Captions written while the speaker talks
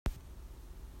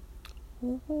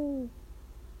Woohoo.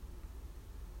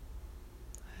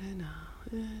 I know.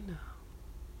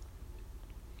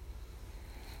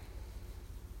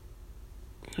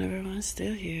 Everyone's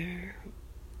still here.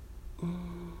 I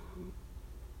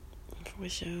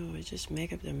wish I would just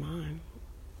make up their mind.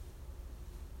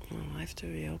 Life to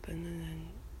reopen, and then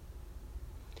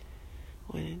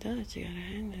when it does, you gotta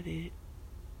handle it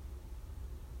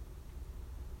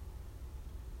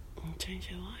and change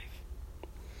your life.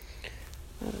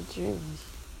 I have dreams.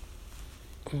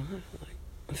 I have like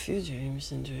a few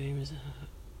dreams and dreams.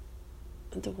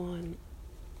 The one,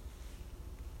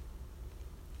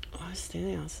 I was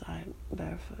standing outside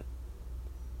barefoot.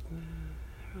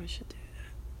 Everyone should do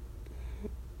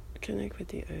that. Connect with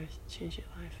the earth, change your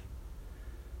life.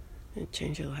 And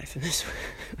change your life in this way.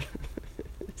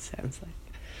 It sounds like.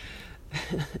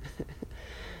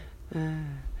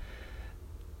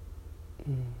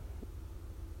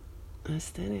 I was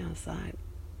standing outside.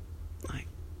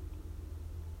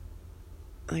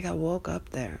 Like I woke up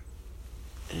there.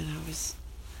 And I was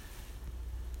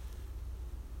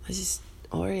just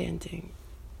orienting.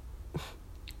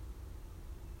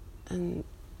 And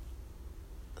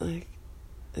like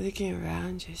looking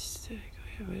around, just like,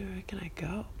 where can I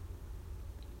go?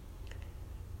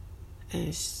 And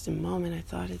it's just the moment I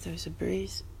thought that there was a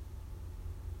breeze.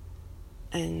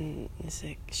 And it's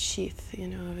like sheath,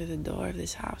 over the door of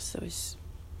this house. There was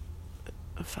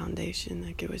a foundation,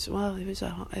 like it was already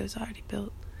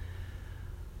built.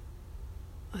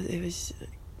 It was,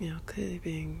 clearly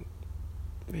being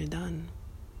redone.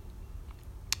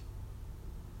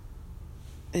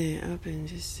 And it opened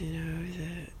just,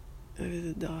 over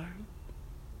the door.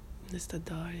 Just the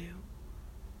door,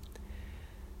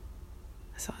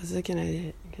 So I was looking at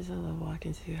it, because I love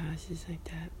walking through houses like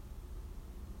that.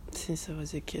 Since I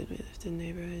was a kid, we lived in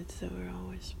neighborhoods that were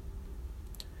always,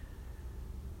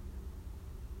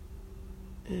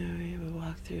 we would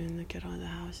walk through and look at all the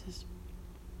houses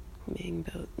being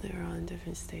built. They were all in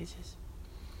different stages.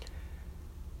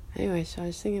 Anyway, so I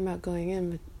was thinking about going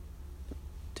in, but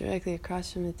directly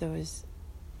across from it there was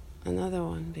another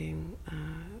one being,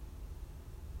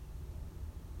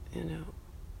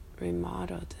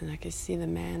 remodeled, and I could see the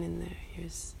man in there. He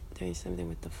was doing something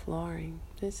with the flooring,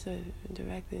 just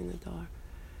directly in the door.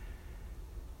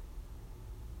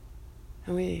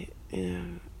 And we,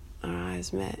 our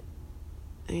eyes met,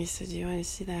 and he said, "Do you want to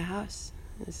see that house?"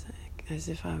 And it's like, as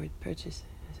if I would purchase it.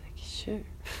 I was like, "Sure."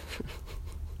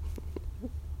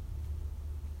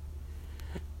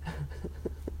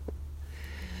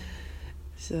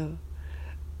 So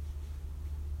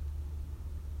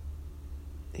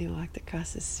he walked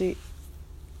across the street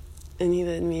and he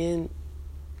led me in,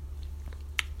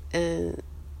 and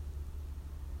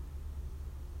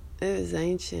it was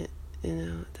ancient,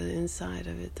 the inside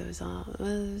of it. There was it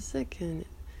was like, it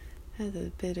had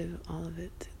a bit of all of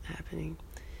it happening.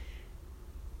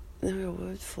 There were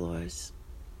wood floors,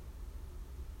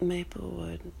 maple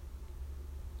wood,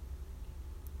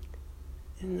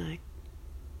 in like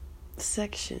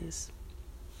sections.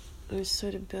 It was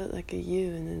sort of built like a U,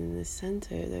 and then in the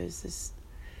center there's this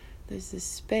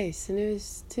space, and it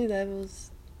was 2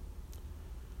 levels.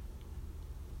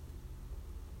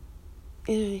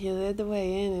 He led the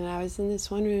way in, and I was in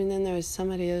this one room, and then there was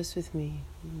somebody else with me.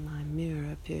 My mirror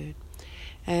appeared,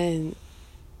 and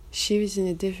she was in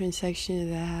a different section of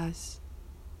the house,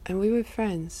 and we were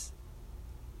friends.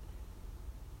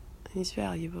 And he's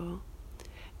valuable.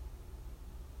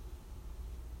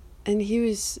 And he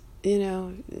was,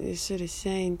 sort of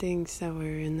saying things that were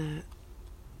in that,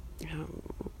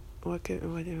 what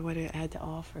it had to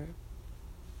offer.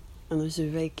 And there was a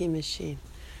Reiki machine.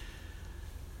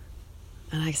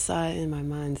 And I saw it in my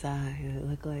mind's eye. It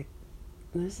looked like,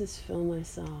 there's this film I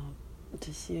saw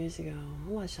just years ago. I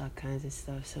watched all kinds of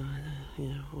stuff, so I don't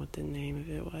know what the name of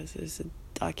it was. It was a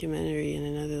documentary in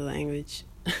another language.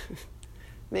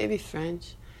 Maybe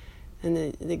French.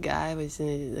 And the guy was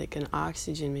in like an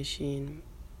oxygen machine.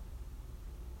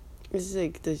 It's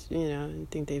like this, I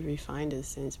think they've refined it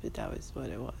since, but that was what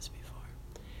it was before.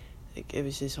 Like it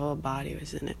was his whole body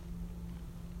was in it.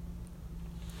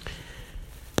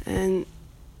 And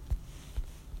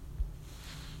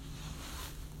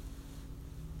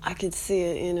I could see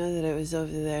it, that it was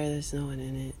over there. There's no one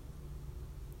in it.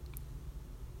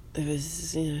 It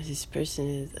was, this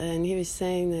person and he was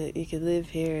saying that you could live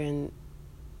here and,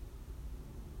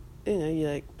 you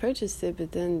like purchased it,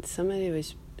 but then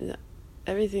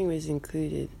everything was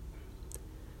included.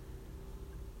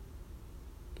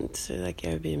 It's like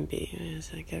Airbnb.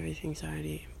 It's like everything's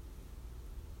already,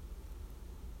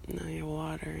 your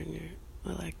water and your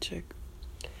electric.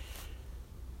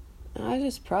 And I was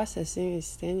just processing and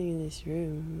standing in this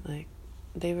room, like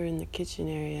they were in the kitchen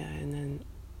area, and then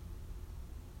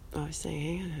I was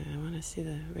saying, hang on, I want to see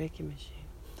the Reiki machine.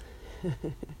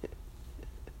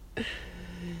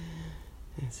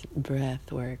 It's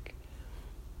breath work,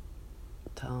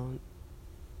 tone,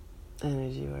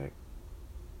 energy work.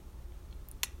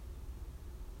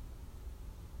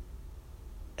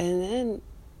 And then,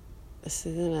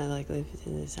 so then I like lived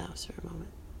in this house for a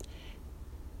moment.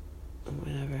 And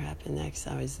whatever happened next,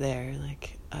 I was there.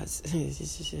 Like, I was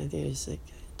just like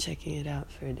checking it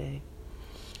out for a day.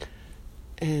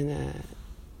 And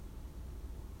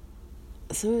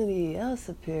somebody else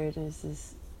appeared.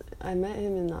 I met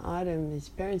him in the autumn. His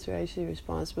parents were actually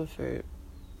responsible for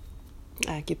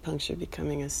acupuncture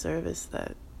becoming a service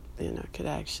that, could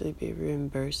actually be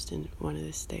reimbursed in one of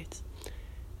the states.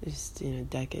 Just,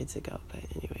 decades ago. But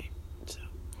anyway, so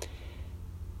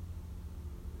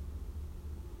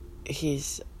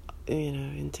he's,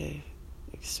 into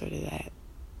sort of that,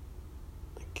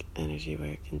 like, energy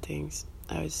work and things.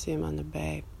 I would see him on the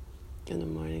bay in the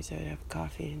mornings. I would have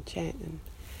coffee and chant, and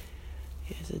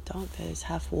he has a dog that is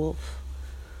half wolf,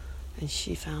 and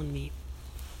she found me,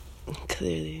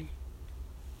 clearly.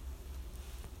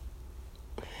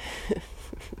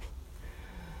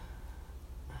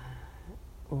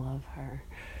 Love her.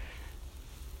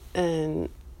 And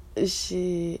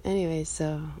anyway,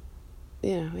 so,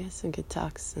 we had some good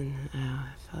talks, and I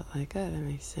felt like, oh, that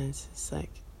makes sense. It's like,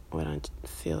 what I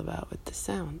feel about with the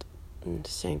sound. And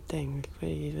the same thing, like, where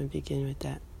do you even begin with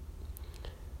that?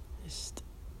 Just,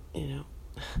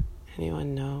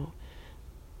 anyone know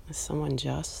someone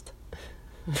just?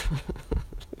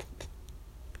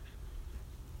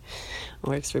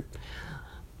 Works for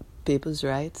people's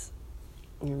rights?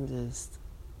 You're just,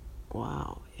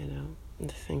 wow, I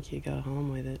think you go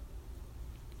home with it.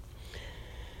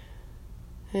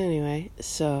 Anyway,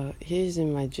 so he's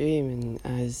in my dream,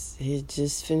 and he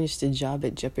just finished a job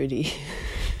at Jeopardy.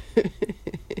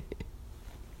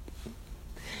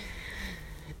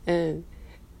 And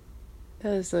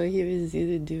so he was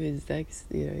either do his next,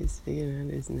 he's figuring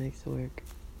out his next work.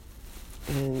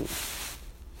 And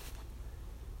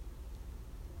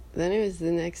then it was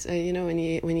the next, when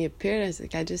he appeared, I was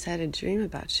like, I just had a dream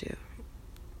about you.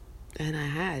 And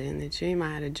in the dream,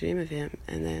 I had a dream of him.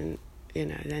 And then,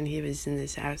 then he was in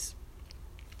this house.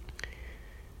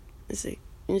 It's like,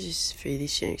 I'm just freely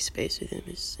sharing space with him.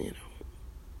 It's,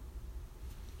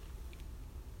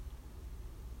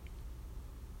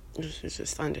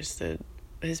 just understood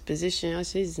his position.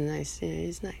 Also, he's nice.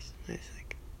 He's nice.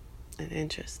 Like, an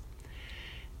interest.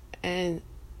 And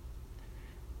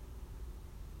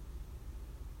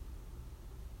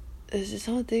there's this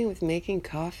whole thing with making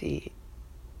coffee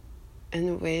and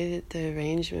the way that the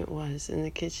arrangement was in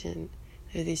the kitchen.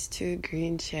 There were these two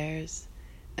green chairs,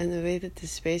 and the way that the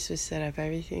space was set up,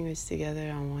 everything was together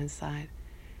on one side.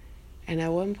 And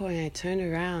at one point I turned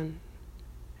around,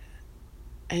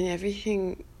 and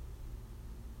everything,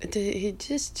 he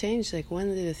just changed like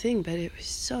one little thing, but it was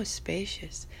so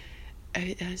spacious.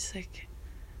 I was like,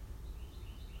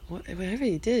 whatever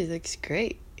he did, it looks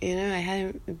great. I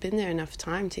hadn't been there enough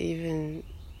time to even,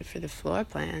 for the floor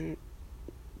plan,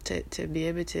 to be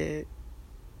able to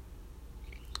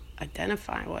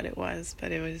identify what it was,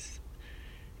 but it was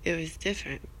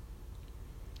different.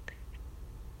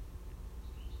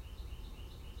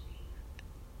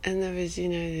 And there was,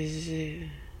 he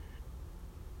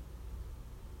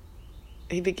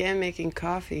began making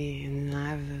coffee, and I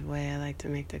have a way I like to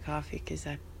make the coffee, because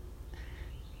I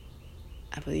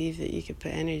believe that you could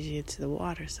put energy into the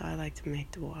water, so I like to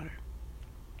make the water.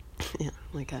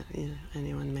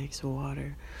 Anyone makes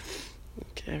water.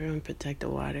 Okay, everyone protect the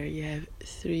water. You have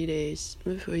 3 days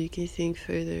before you can think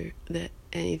further that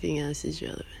anything else is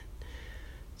relevant.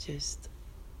 Just,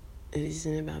 it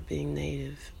isn't about being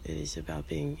native. It is about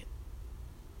being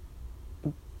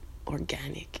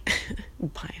organic,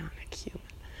 bionic human.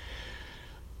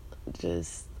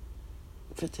 Just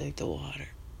protect the water,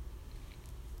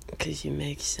 because you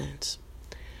make sense.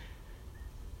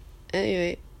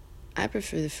 Anyway, I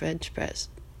prefer the French press,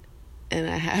 and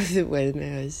I have the one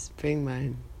that I spring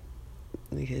mine,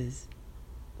 because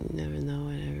you never know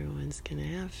what everyone's gonna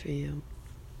have for you.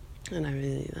 And I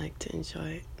really like to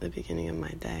enjoy the beginning of my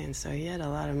day, and so he had a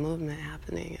lot of movement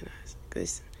happening, and I was like,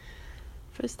 listen,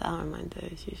 first hour of my day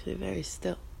is usually very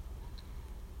still.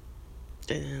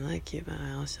 And I like you, but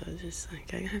I also just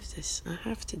like, I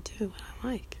have to do what I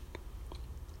like.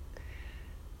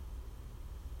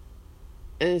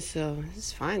 And so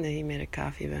it's fine that he made a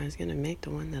coffee, but I was going to make the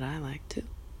one that I like too.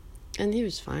 And he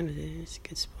was fine with it. He's a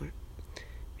good sport.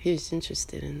 He was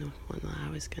interested in the one that I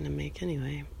was going to make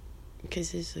anyway, because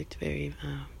his looked very,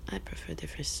 I prefer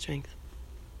different strength.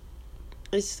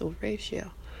 It's the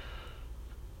ratio.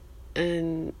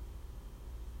 And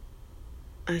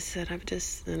I said, I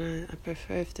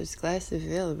prefer, if there's glass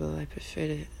available, I prefer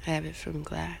to have it from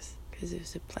glass, because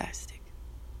it's a plastic.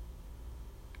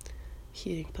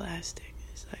 Heating plastic.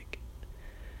 It's like,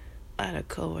 I had a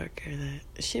coworker that,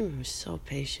 she was so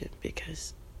patient,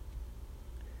 because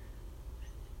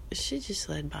she just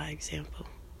led by example.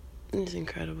 It's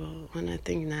incredible when I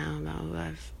think now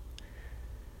about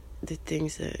the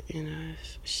things that, have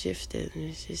shifted, and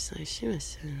it's just like, she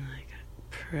must have been like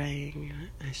praying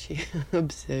as she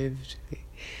observed me.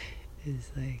 It's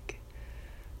like,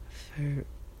 for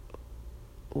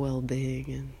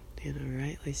well-being, and,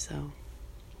 rightly so.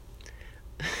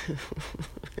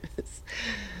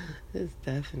 it's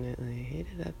definitely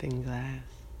heated up in glass.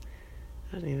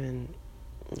 I don't even,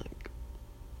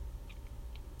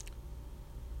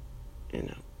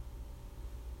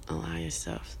 allow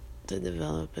yourself to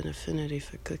develop an affinity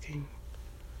for cooking.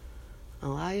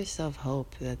 Allow yourself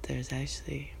hope that there's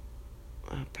actually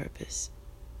a purpose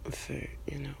for,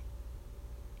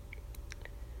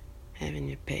 having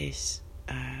your pace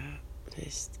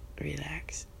just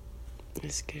relax.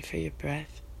 It's good for your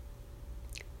breath,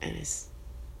 and it's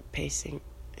pacing,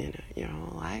 your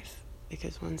whole life,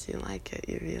 because once you like it,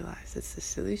 you realize it's the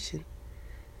solution,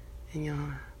 and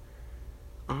you'll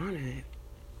honor it.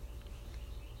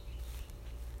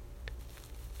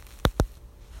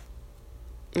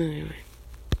 Anyway,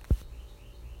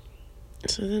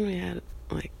 so then we had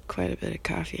quite a bit of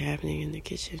coffee happening in the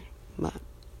kitchen, but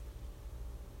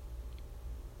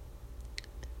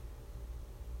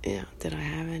did I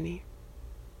have any?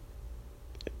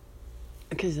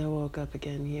 Because I woke up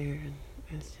again here, and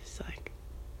it's just like,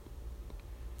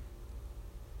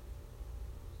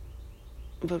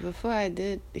 but before I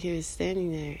did, he was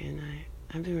standing there, and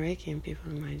I've been Reikiing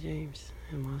people in my dreams.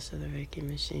 I'm also the Reiki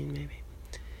machine, maybe.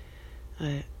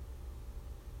 But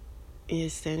he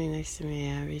was standing next to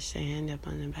me. I reached a hand up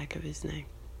on the back of his neck.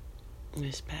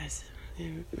 Just passive.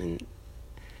 And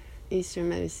Eastern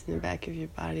medicine, the back of your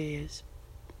body is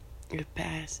your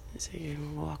past, so you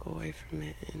walk away from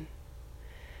it. And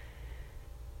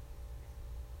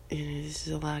there's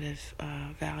a lot of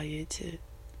value to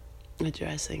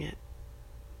addressing it.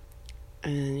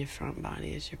 And then your front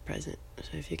body is your present.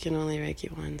 So if you can only Reiki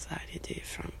one side, you do your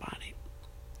front body.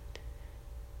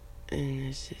 And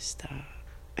it's just,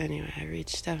 anyway, I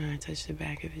reached up and I touched the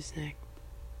back of his neck.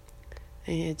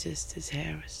 And his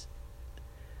hair was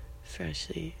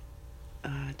freshly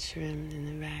trimmed in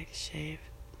the back, shaved.